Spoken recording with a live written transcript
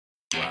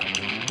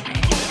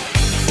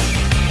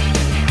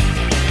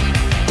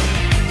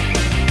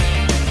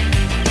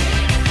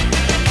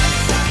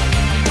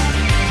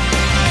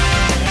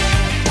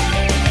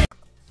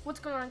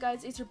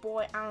guys, it's your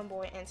boy, Alan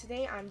Boy, and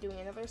today I'm doing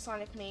another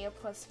Sonic Mania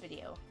Plus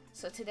video.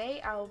 So today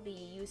I'll be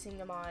using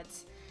the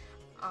mods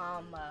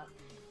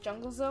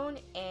Jungle Zone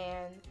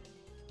and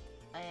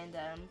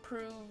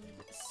improved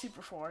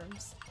super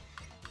forms.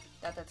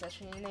 That's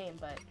actually the name,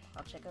 but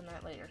I'll check on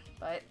that later.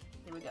 But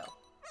here we go.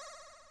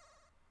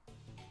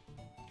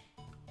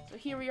 So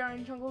here we are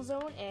in Jungle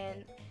Zone,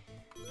 and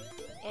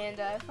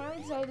I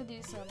finally decided to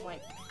do some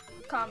like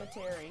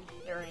commentary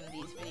during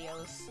these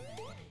videos.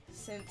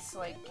 Since,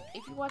 like,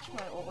 if you watch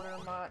my older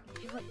mod,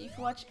 if you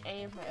watch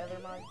any of my other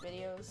mod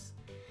videos,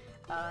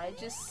 I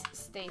just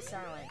stay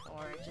silent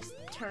or just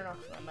turn off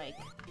my mic.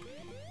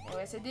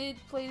 Anyways, I did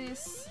play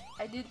this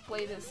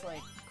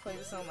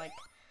on like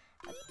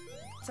a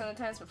ton of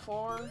times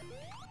before,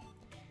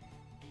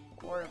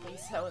 or at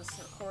least I was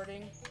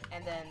recording,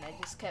 and then I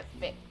just kept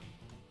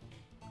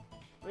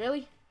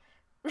Really?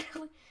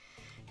 Really?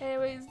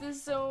 Anyways,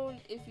 this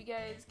zone, if you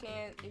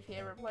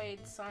ever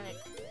played Sonic,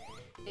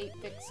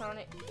 8-bit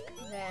Sonic,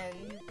 then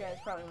you guys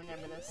probably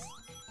remember this.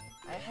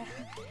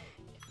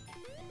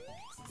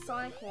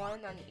 Sonic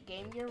 1 on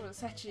Game Gear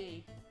was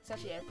actually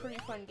a pretty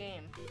fun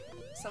game.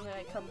 Something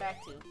I'd come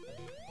back to.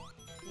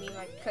 Me and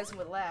my cousin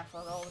would laugh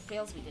at all the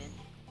fails we did.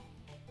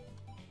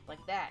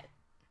 Like that.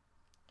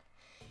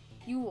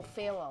 You will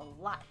fail a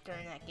lot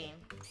during that game.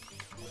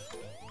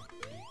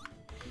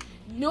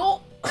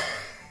 No!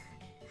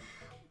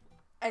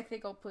 I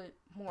think I'll put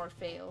more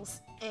fails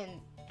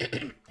in. I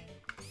think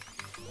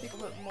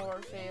I'll put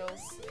more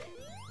fails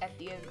at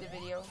the end of the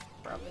video,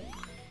 probably.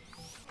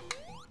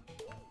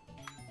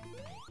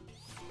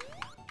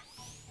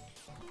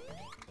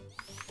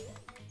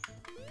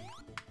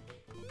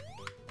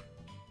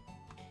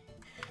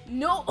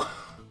 No!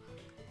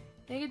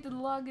 I get the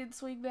login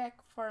swing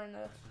back far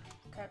enough.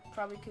 I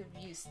probably could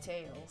have used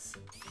Tails.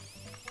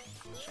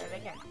 Try it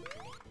again.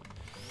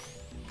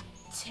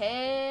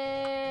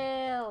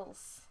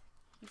 Tails!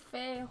 You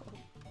failed.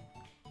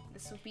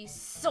 This would be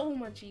so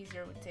much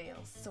easier with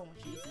Tails. So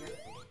much easier.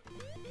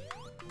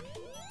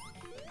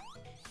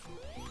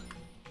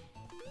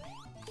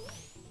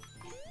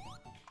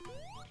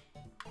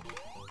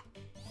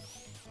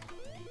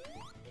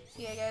 So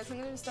yeah, guys, I'm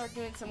gonna start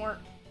doing some more.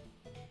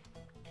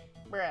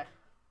 Bruh.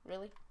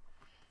 Really?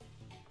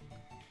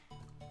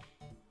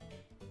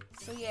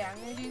 So yeah,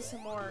 I'm gonna do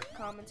some more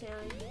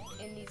commentary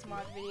in these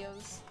mod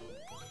videos,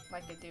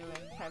 like I do in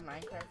my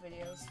Minecraft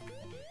videos.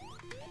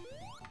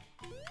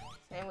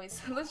 So anyways,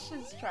 let's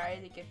just try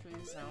to get through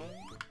the zone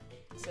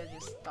instead of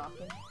just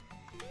stalking.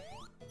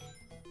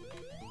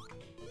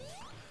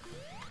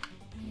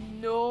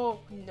 No,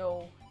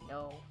 no,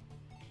 no.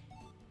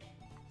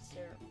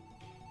 Sir,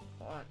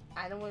 hold on.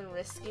 I don't want to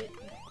risk it,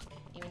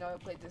 even though I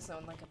played this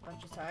zone like a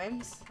bunch of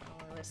times. I don't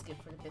want to risk it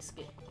for the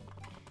biscuit.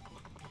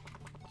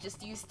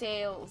 Just use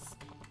Tails.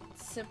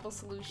 Simple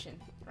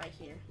solution right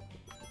here.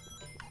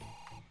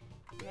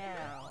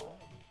 Now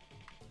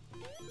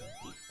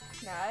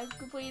I've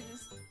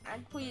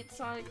completed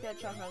Sonic the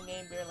Hedgehog on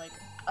Game Gear like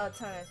a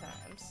ton of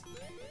times.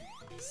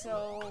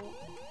 So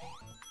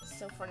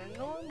for the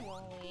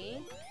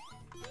normally,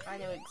 I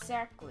know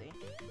exactly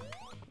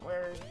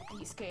where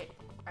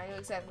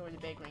the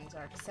big rings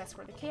are, because that's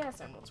where the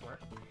Chaos Emeralds were.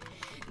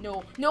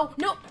 No, no,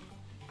 no!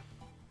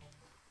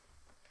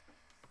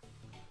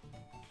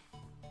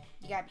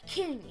 You gotta be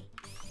kidding me!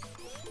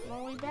 I'm all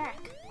the way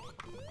back.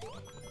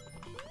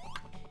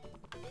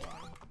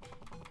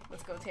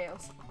 Let's go,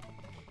 Tails.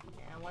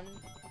 Yeah, one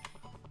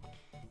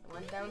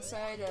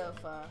downside of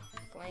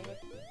playing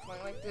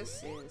like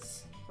this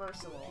is,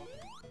 first of all,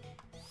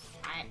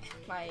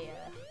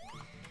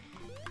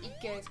 you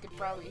guys could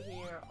probably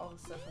hear all the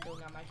stuff I'm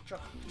doing on my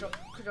control.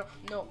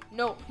 No,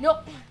 no,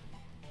 no!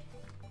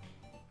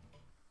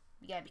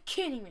 You gotta be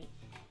kidding me!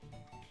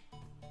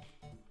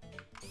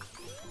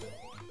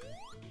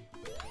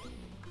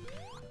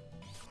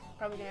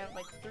 Probably gonna have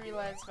like 3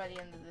 lives by the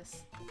end of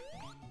this.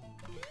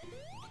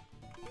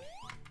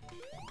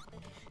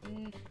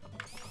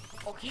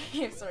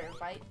 Okay, I'm sorry,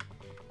 fight.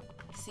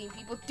 Seeing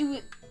people do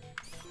it.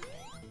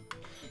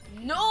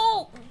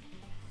 No!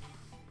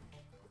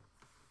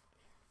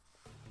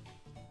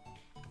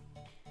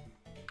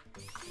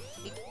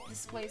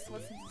 This place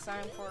wasn't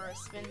designed for a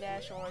spin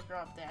dash or a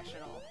drop dash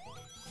at all.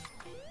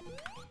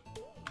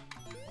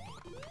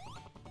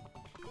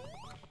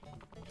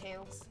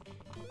 Tails.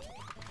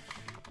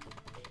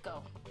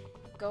 Go.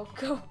 Go,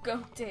 go,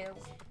 go,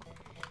 Tails.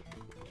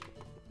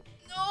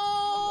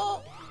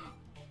 No!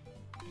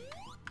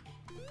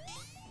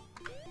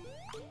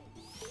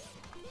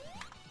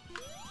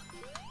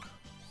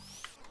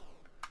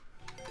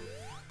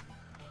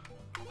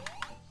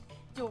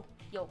 Yo,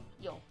 yo,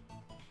 yo.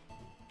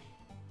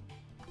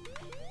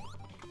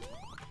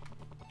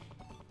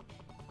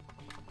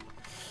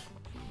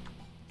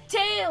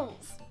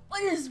 Tails!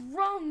 What is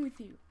wrong with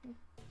you?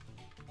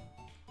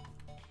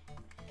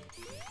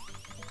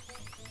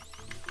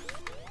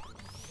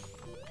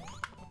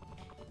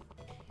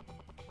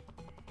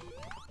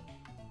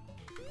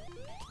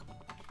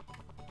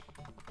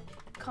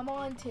 Come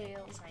on,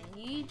 Tails, I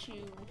need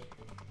you.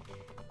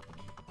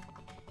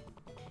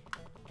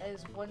 That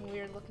is one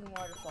weird looking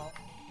waterfall.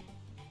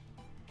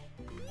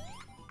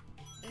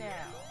 Now,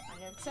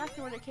 I know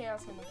exactly where the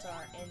Chaos Helmets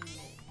are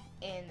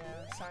in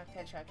Sonic the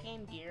Hedgehog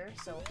Game Gear,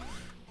 so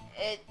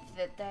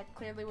that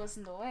clearly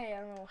wasn't the way.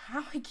 I don't know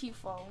how I keep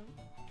falling.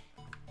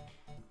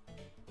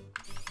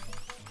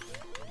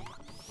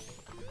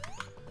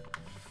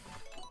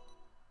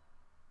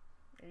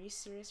 Are you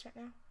serious right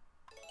now?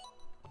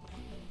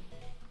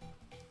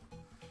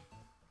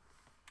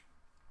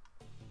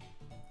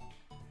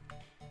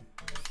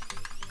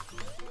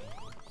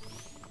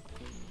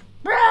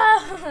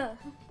 Bruh!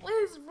 What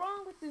is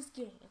wrong with this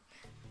game?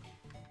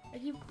 I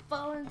keep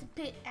falling into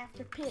pit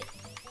after pit.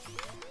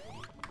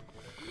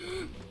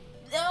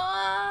 No!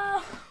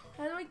 How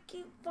do I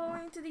keep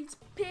falling into these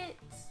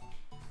pits?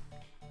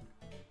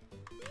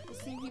 I've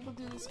seen people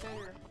do this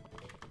better.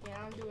 Yeah,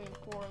 I'm doing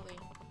poorly.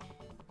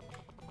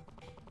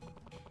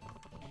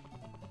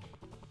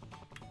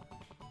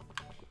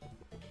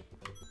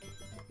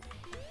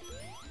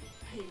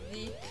 I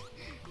need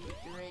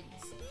the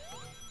rings.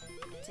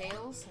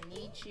 Tails, I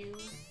need you.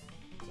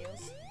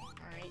 Tails,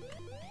 alright.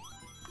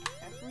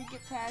 After we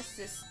get past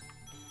this,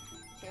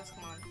 Tails,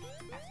 come on.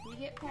 After we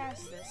get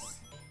past this,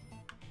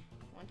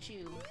 I want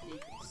you to do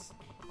this.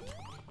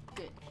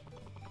 Good.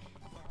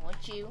 Now I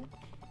want you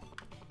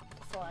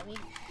to follow me.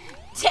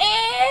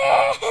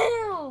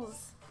 Tails!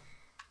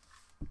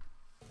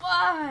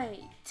 Why?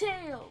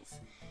 Tails!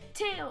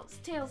 Tails,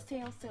 tails,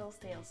 tails, tails,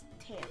 tails,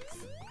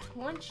 tails. I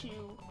want you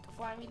to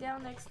fly me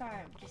down next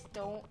time. Just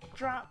don't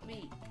drop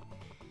me.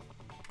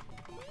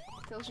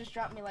 Tails just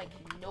dropped me like,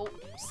 nope,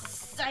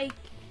 psych,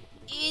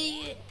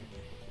 idiot.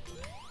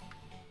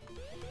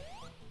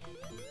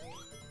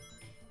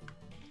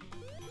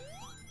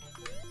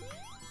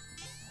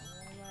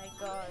 Oh my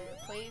god,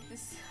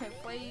 I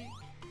played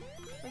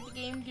the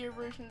Game Gear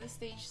version of this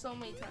stage so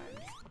many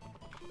times.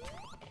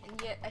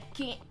 And yet I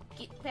can't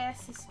get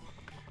past this.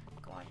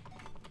 Go on.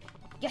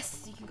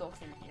 Yes, you can go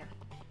through here.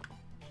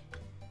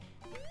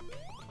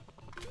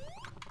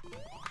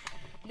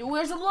 No,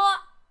 there's a lot!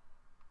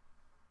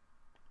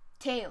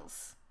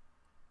 Tails,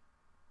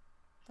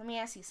 let me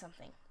ask you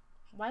something.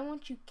 Why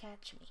won't you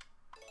catch me?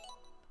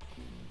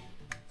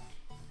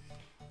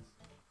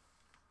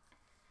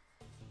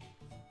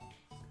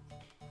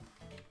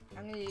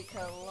 I'm gonna need to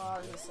cut a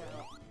lot of this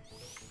out.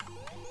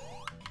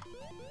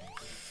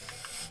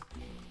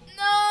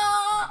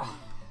 No!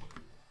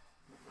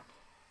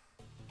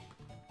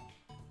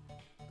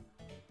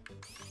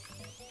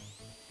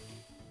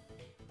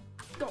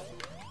 Go.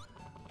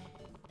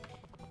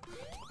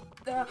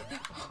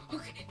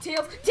 Okay,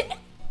 Tails,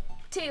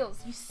 Tails,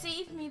 you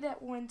saved me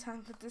that one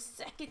time, but the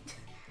second,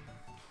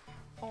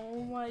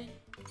 oh my,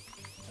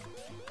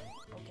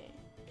 okay.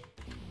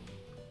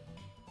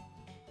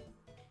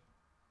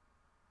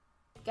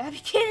 Gotta be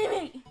kidding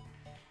me!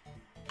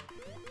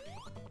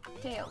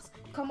 Tails,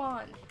 come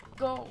on,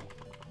 go,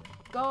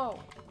 go,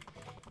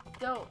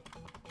 go.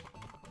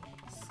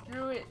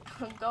 Screw it,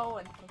 I'm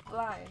going, I'm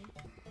flying.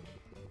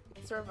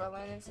 Sorry if I'm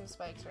landing some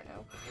spikes right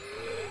now.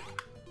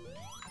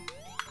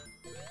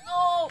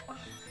 No!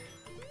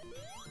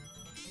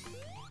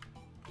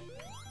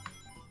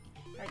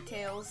 Alright,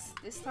 Tails,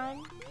 this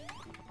time.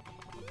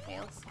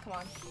 Tails, come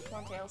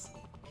on, Tails.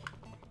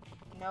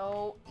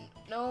 No,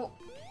 no.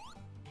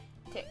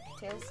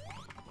 Tails.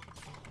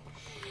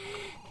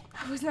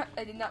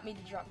 I did not mean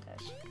to drop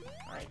dash.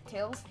 Alright,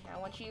 Tails, now I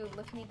want you to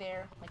lift me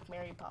there like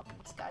Mary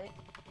Poppins. Got it?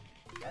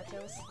 Got it,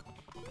 Tails?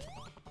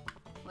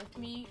 Lift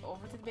me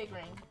over to the big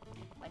ring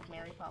like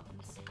Mary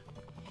Poppins.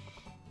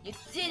 You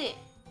did it!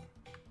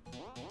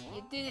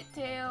 You did it,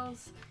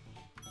 Tails!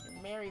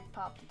 You're Mary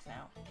Poppins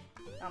now.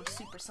 I'm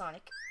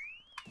Supersonic.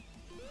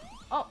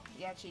 Oh,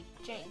 you actually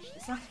changed the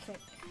sound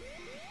effect.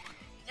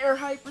 You're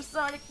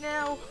hypersonic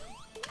now!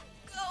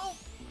 Go!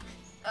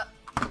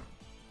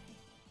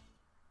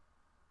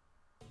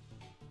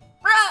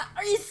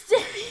 Are you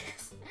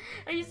serious?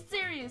 Are you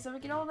serious? I'm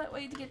making all that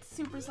way to get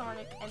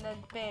Supersonic and then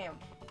bam,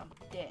 I'm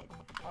dead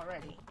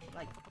already.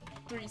 Like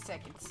 3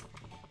 seconds.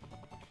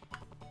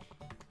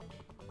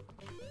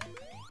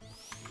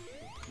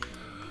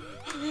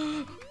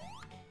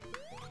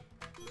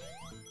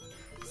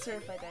 Sorry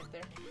if I died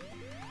there.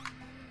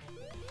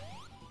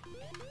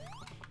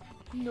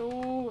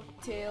 No,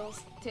 Tails,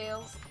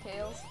 Tails,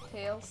 Tails,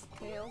 Tails,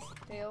 Tails,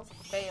 Tails,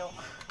 fail.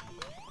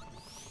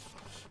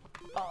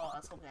 Oh, I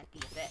was hoping I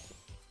could get that.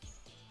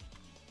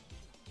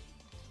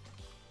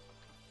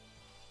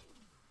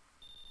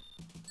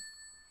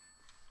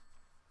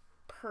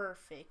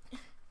 Perfect.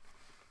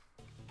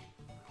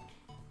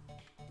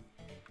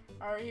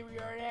 Alright, here we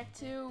are at Act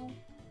 2.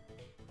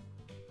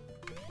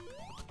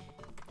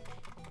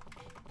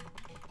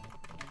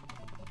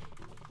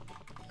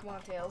 Come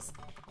on, Tails.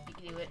 You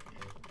can do it.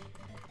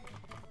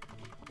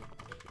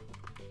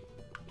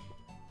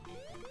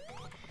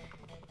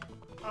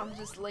 I'm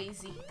just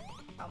lazy.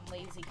 I'm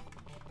lazy.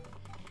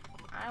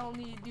 I don't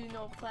need to do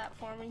no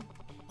platforming.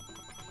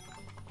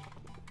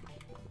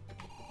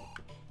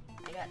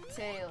 I got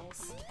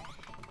Tails.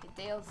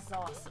 Tails is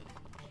awesome.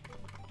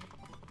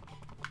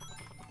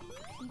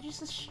 He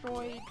just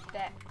destroyed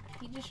that.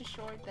 He just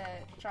destroyed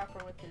that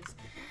chopper with his.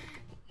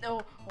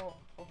 No. Oh.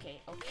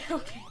 Okay. Okay.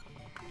 Okay.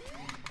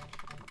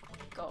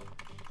 Go.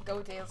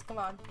 Go, Tails. Come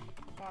on.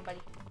 Come on,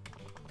 buddy.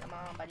 Come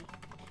on, buddy.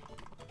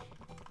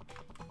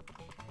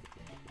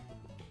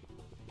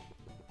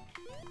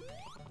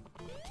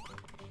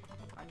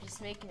 I'm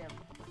just making him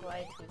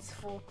fly to his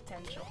full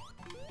potential.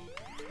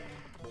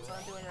 That's what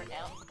I'm doing right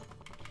now.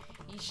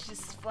 He's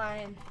just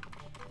flying.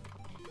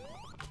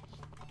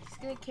 He's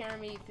gonna carry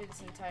me through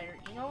this entire.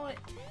 You know what?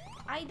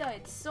 I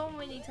died so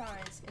many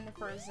times in the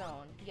first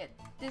zone. Yet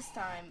this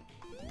time,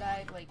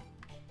 died like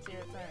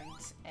 0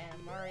 times, and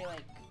I'm already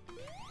like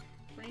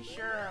pretty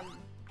sure I'm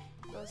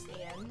close to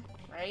the end,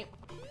 right?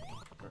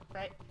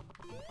 Right?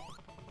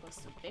 Close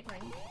to the big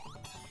ring.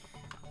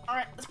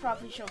 Alright, let's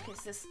probably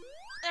showcase this.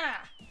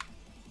 Ah!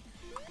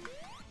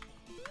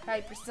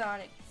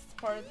 Hypersonic. It's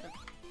part of the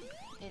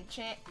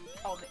enchant.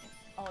 Oh,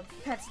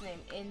 that's the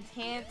name.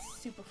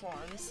 Enhanced super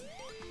forms.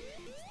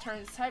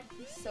 Turns type,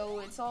 so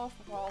it's all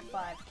for all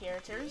 5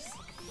 characters,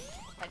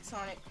 like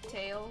Sonic,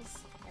 Tails,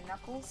 and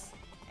Knuckles,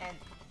 and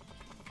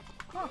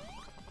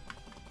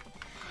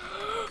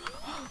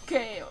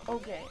Okay.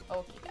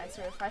 I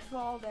swear, if I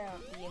fall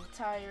down the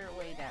entire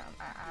way down,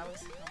 I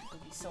was gonna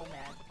be so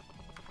mad.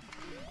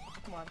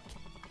 Come on,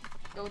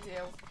 go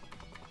Tails,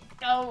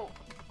 go,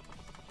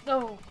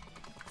 go.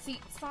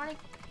 See, Sonic,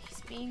 he's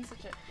being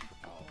such a.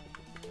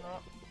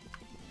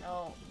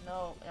 Oh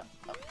no.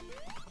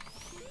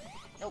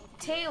 No,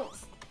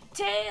 Tails!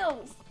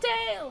 Tails!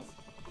 Tails!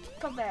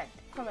 Come back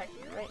here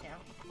right now.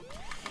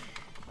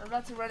 We're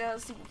about to run out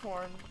of super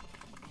form,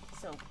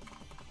 so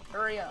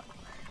hurry up.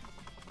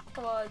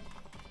 Come on.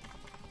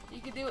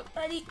 You can do it,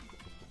 buddy.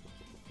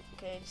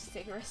 Okay, just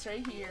take a rest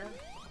right here.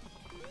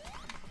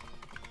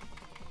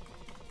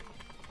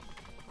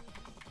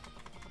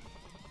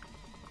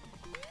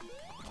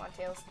 Come on,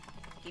 Tails.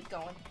 Keep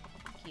going.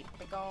 Keep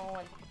it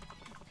going.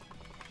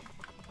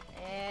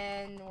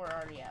 And we're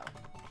already out.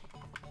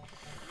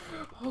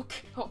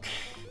 Okay.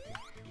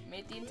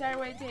 Made the entire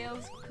way,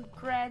 Tails.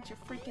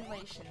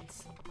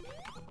 Congratulations.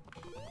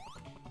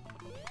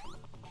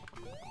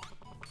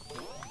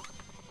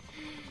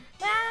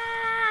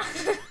 Ah!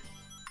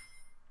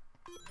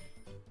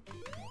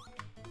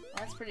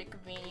 That's pretty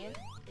convenient.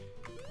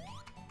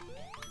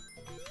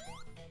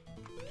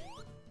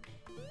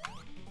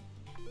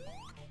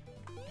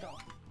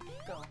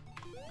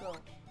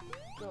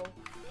 Go.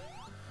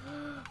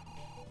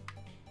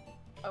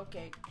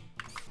 Okay.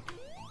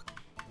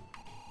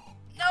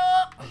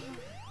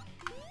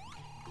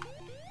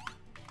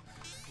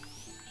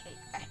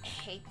 I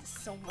hate this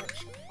so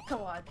much.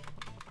 Come on.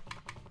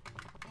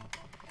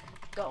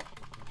 Go.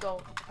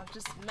 I'm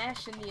just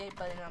mashing the A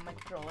button on my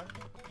controller.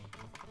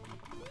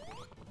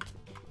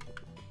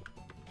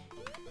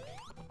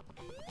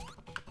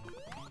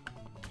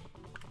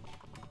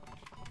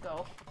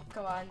 Go.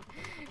 Come on.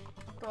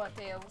 Go on,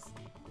 Tails.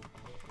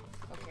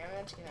 Okay,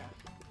 I'm just gonna.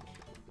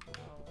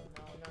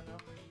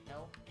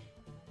 No.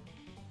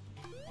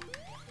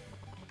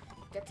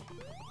 Get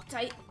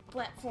tight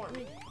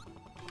platforming.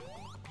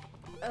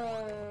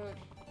 I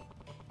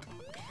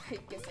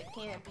guess I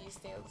can't be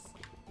Tails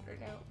right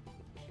now.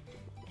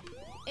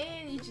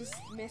 And you just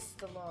missed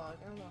the log.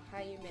 I don't know how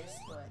you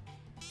missed, but.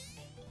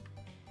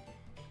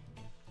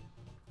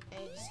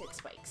 And you just hit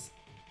spikes.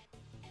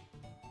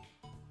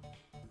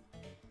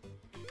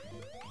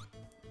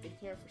 Been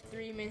here for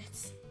 3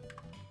 minutes.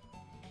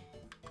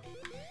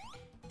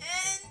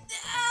 And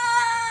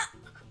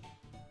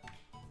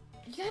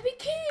you gotta be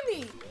kidding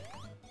me!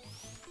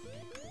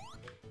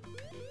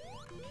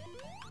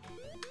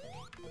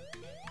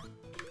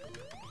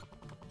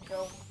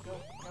 Go, no,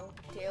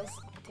 Tails,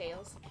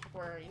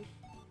 where are you?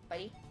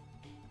 Buddy,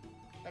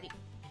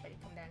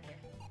 come down here.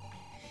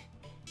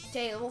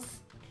 Tails,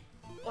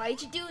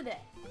 why'd you do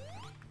that?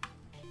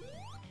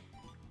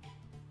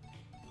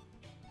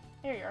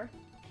 There you are.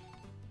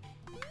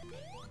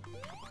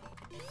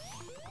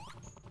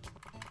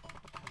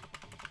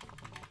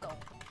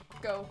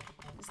 Go.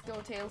 Just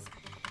go, Tails.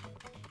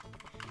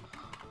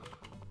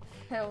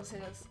 That was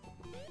hit us.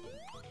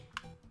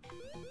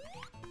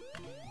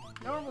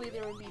 Normally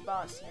there would be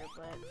boss here,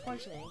 but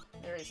fortunately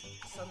there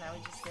isn't. So now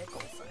we just get a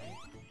gold sign.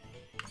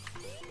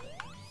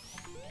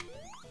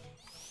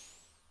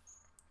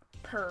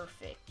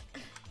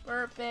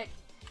 Perfect.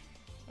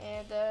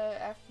 And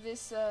after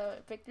this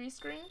victory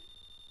screen,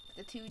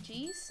 the 2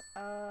 G's,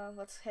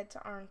 let's head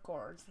to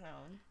Encore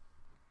Zone.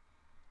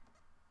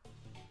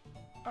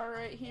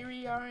 Alright, here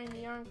we are in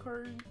the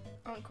Encore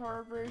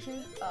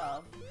version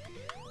of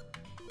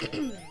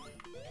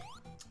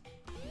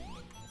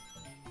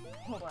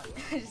hold on.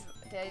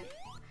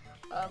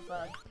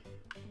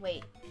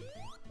 Wait.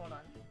 Hold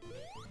on.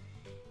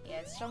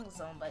 Yeah, it's Jungle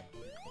Zone, but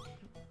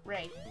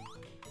Ray.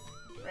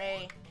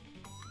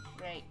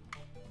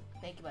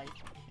 Thank you, buddy.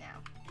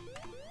 Now.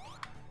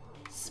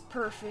 It's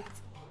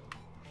perfect.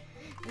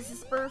 This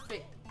is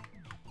perfect.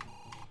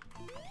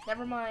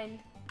 Never mind.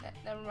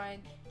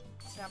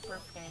 It's not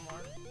perfect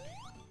anymore.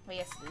 Well,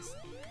 yes, it is.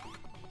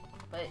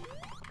 But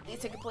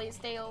least I can play as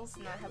Tails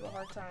and not have a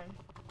hard time.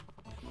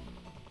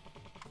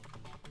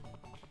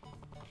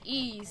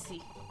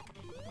 Easy.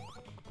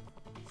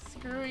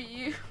 Screw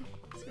you.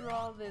 Screw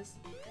all this.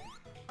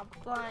 I'm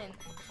blind.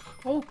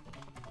 Oh,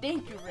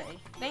 thank you, Ray.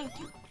 Thank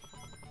you.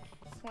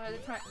 It's one of the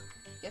time.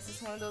 Guess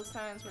it's one of those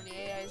times where the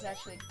AI is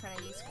actually kind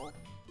of useful.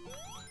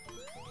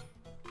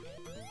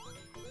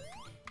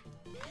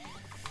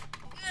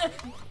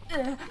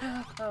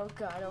 Oh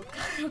god, oh god,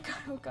 oh god,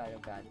 oh god, oh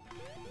god.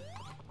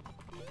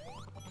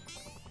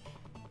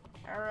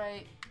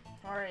 Alright,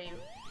 how are you?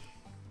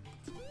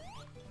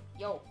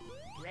 Yo,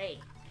 Ray.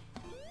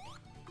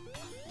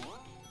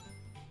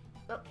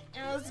 Oh,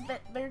 now it's a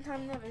better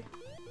time than ever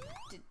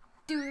to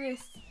do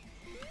this.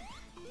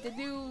 The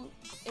new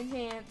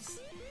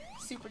enhanced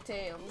Super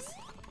Tails.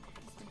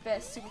 It's the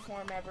best super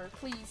form ever.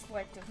 Please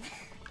select him.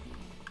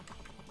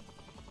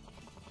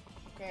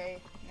 Okay,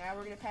 now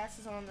we're gonna pass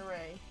this on to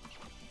Ray.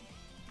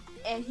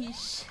 And he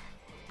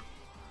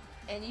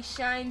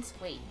shines.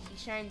 Wait, he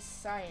shines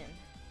Cyan.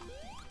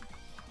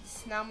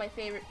 It's now my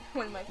favorite,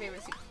 one of my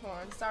favorite super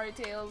forms. Sorry,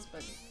 Tails,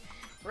 but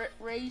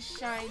Ray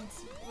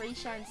shines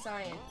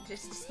Cyan.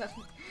 Just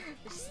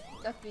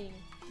nothing.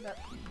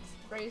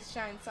 Ray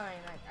shines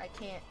Cyan. I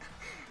can't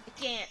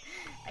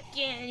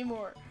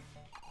anymore.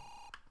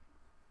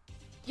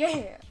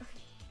 Yeah,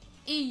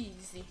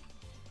 easy.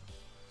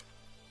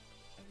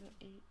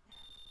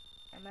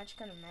 I'm actually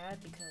kind of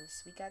mad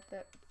because we got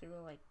that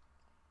through like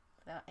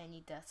without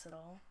any deaths at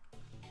all.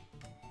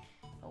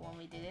 But when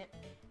we did it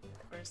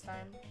the first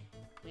time,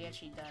 we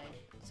actually died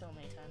so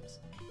many times.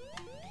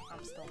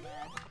 I'm still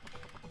mad.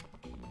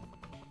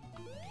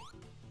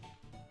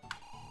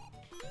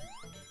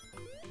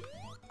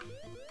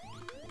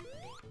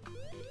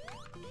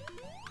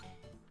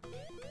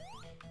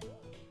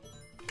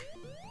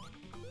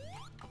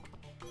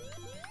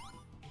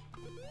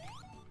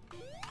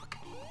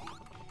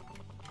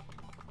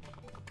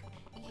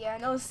 Yeah, I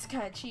know this is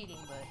kind of cheating,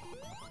 but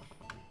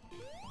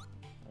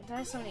I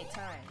died so many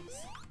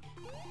times.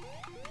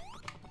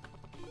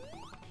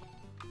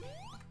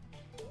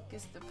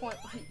 Guess the point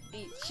would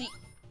be cheat.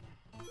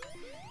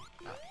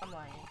 No, I'm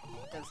lying.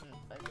 It doesn't,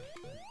 but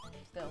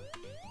still.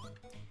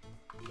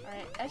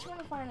 Alright, I just want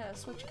to find a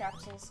switch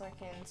capsule so I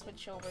can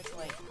switch over to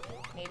like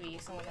maybe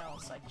someone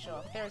else, like show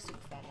off their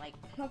super form, like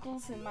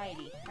Knuckles and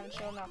Mighty. Haven't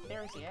shown off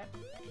theirs yet.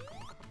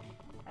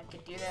 I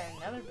could do that in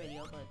another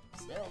video, but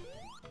still.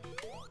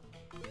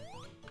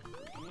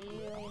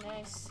 Really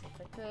nice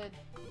if I could.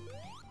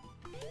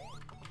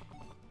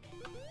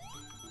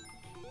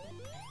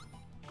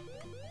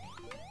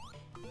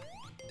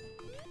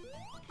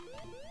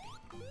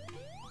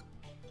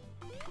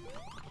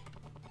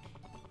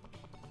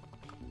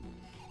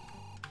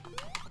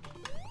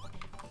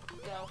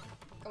 Go.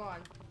 Come on.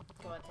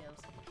 Go on,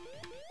 Tails.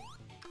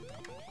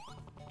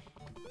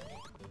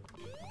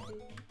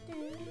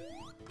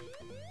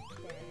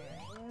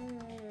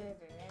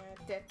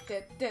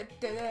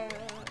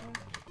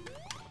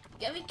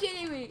 You gotta be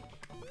kidding me!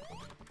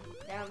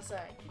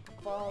 Downside.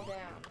 Fall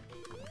down.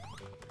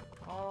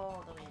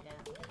 All the way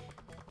down.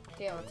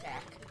 Tail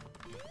attack.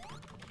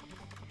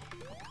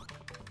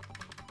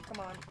 Come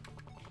on.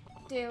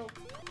 Tail,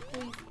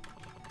 please.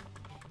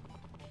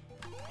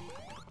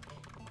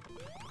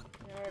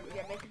 Alright, we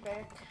gotta make it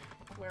back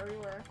where we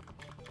were.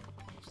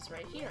 Which is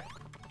right here.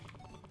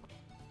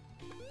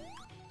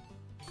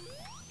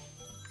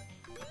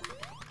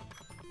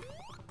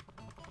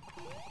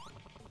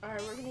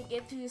 Alright, we're gonna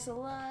get through this a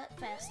lot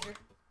faster.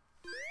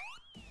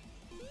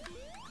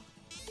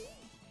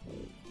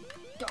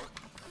 Go!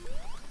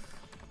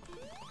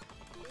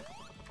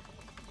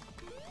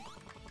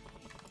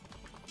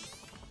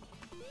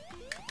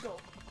 Go!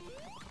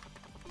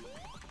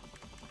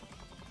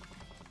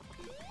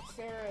 Is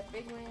there a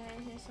big ring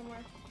around here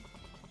somewhere?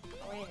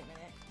 Oh, wait a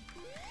minute.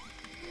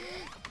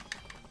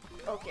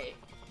 Okay.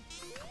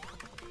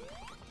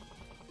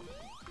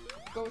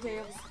 Go,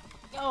 Tails.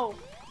 Go!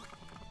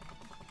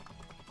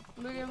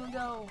 Look at him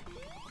go.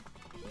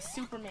 He's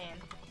Superman.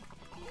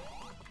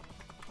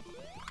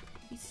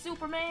 He's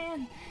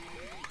Superman!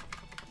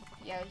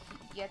 Yeah,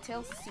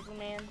 Tails is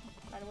Superman,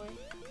 by the way.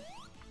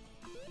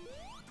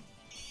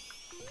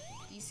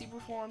 These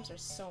super forms are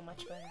so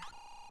much better.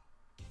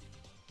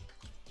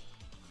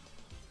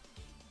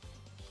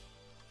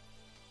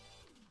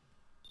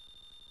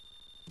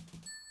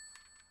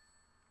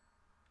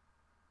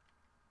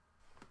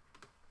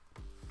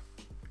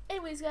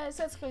 Anyways guys,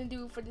 that's gonna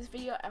do it for this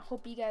video. I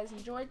hope you guys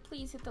enjoyed.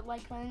 Please hit the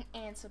like button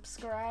and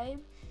subscribe.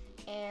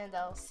 And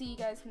I'll see you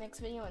guys in the next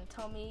video, and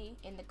tell me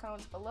in the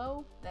comments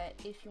below that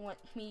if you want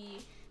me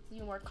to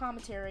do more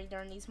commentary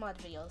during these mod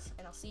videos.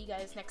 And I'll see you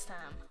guys next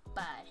time.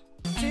 Bye.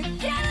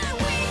 Together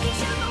we